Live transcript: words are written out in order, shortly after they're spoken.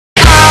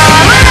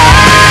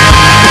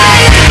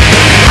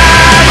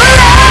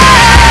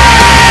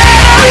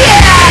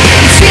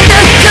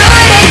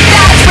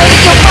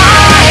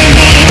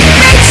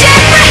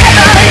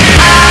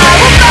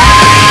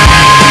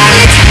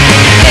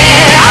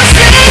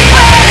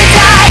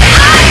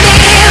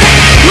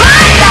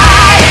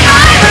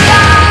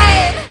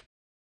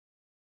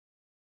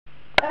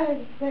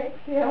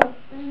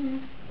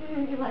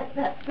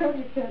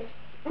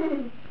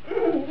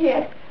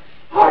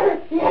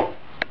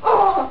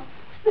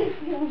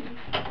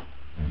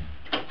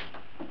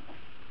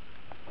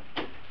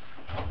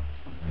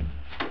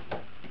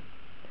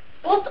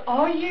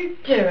are you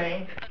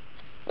doing?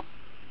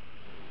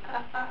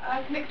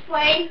 I can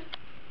explain.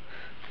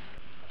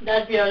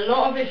 There'd be a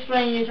lot of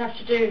explaining you'd have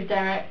to do,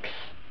 Demyx.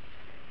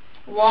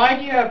 Why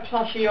do you have a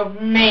plushie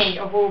of me,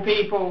 of all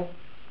people?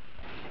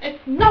 It's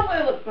not what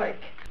it looks like.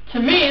 To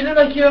me, it looked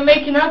like you were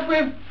making out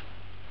with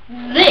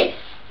this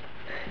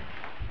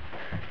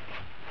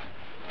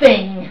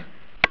thing.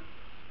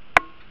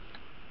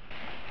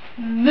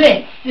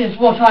 This is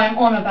what I'm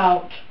on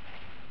about.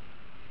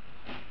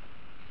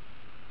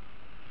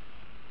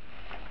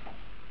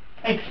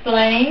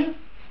 Explain.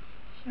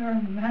 Your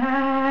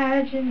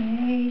imagination.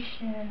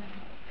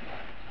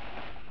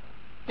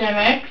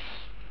 Demyx.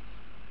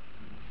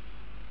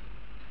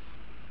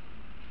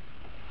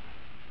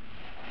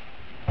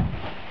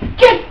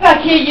 Get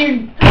back here,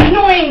 you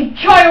annoying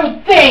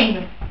child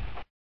thing!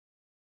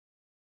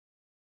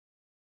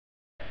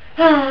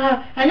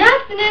 An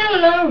afternoon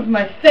alone with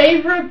my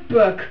favourite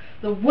book,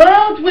 The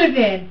World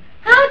Within.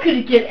 How could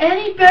it get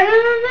any better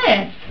than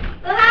this?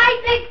 Hi,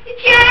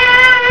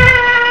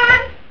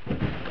 Zexion!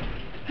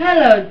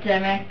 Hello,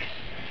 Demyx.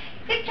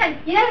 Zexion,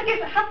 you know, guess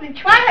what happened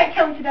in Twilight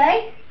Town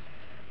today?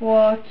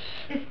 What?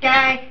 This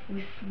guy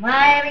was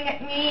smiling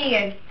at me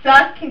and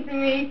talking to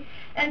me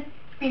and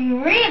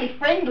being really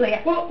friendly.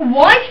 Well,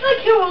 why should I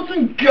kill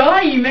some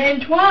guy you met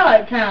in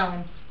Twilight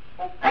Town?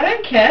 I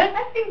don't care.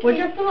 What'd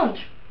you have for lunch?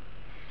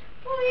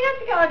 Well, you have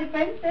to get on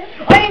defensive.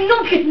 I am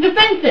not getting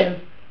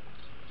defensive!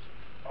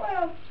 Well, I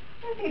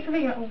don't think it's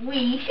something that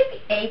we should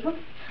be able to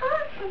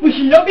talk about. We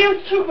should not be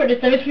able to talk about this,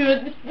 Demyx.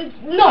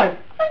 No!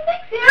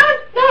 Zexion!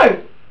 No!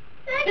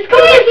 This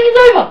conversation is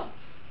over!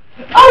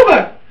 Over!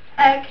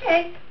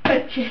 Okay,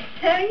 but just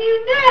so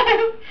you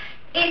know,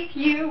 if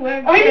you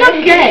were I'm not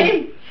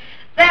gay!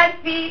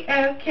 That'd be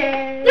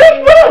okay. Yes,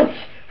 what?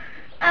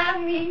 I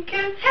mean,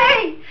 'cause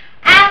hey,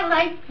 I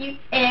like you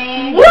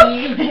anyway. What?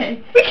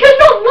 We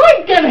cannot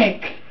like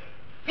Demyx!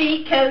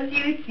 Because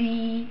you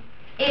see,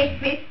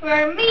 if it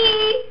were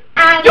me,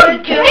 I You're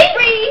would feel gay?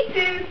 free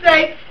to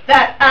say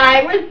that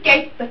I was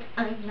gay, but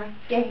I'm not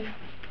gay.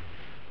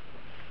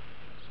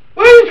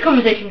 Where is this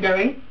conversation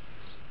going?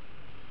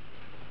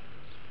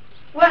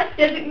 What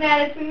does it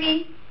matter to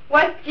me?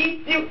 What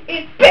you do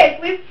is bed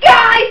with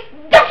guys!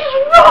 That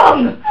is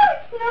wrong! No,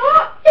 it's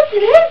not. Yes,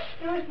 it is!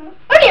 No, it's not.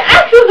 Only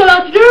actors are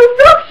allowed to do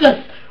Roxas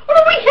on a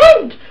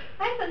weekend!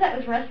 I thought that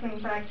was wrestling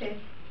practice.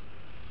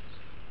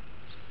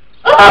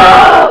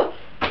 Oh!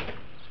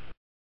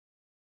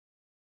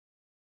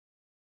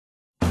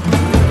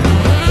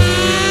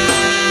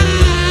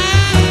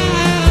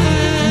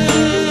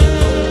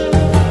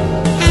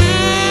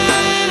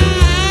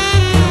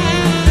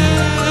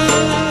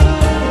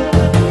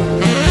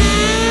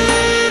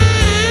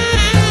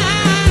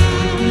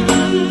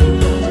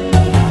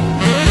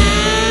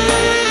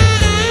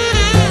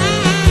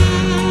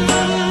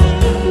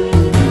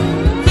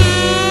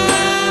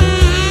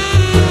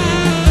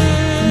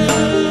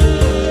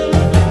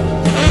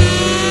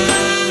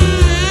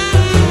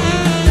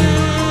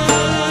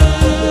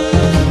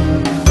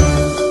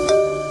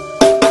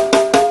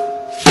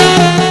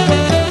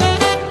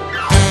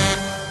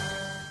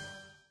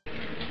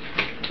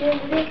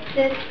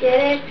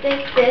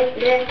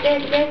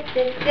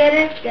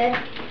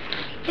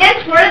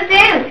 Yes, we're a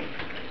dance.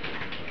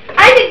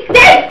 I did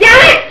this,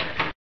 damn it!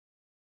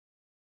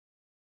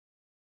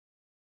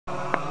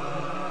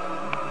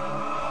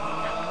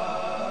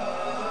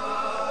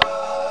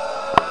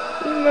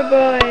 My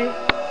boy.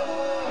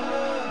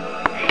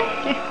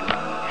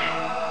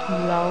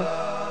 Lol.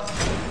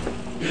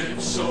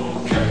 It's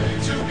okay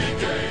to be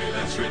gay,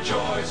 let's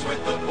rejoice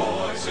with the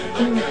boys in the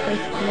gay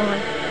way.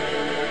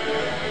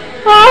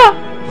 Ah!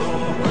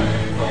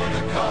 Hooray for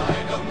the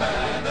kind of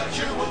man that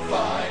you will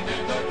find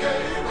in the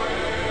gay way.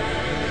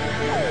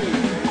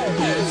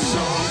 It's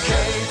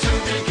okay to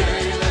be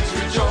gay, let's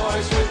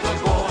rejoice with the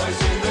boys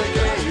in the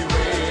gay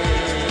way.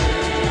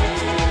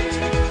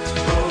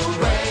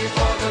 Hooray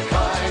for the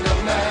kind of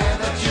man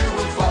that you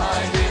will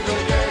find in the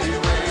gay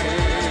way.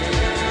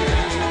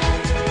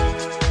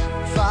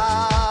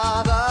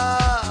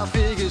 Father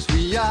figures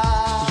we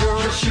are,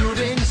 you're a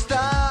shooting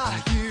star,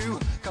 you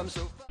come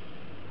so far.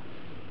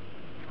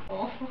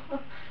 Oh,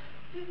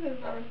 this is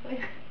embarrassing.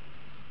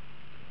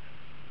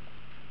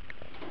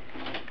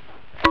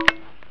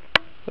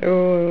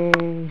 Oh.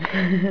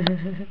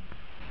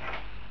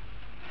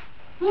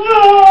 No!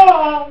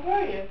 Where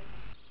are you?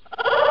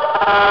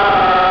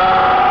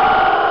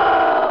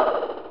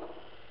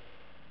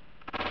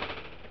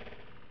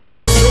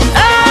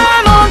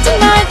 I'm on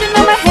tonight, you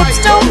know my hips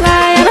don't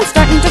lie, and I'm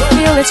starting to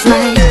feel it's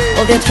right.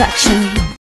 All the attraction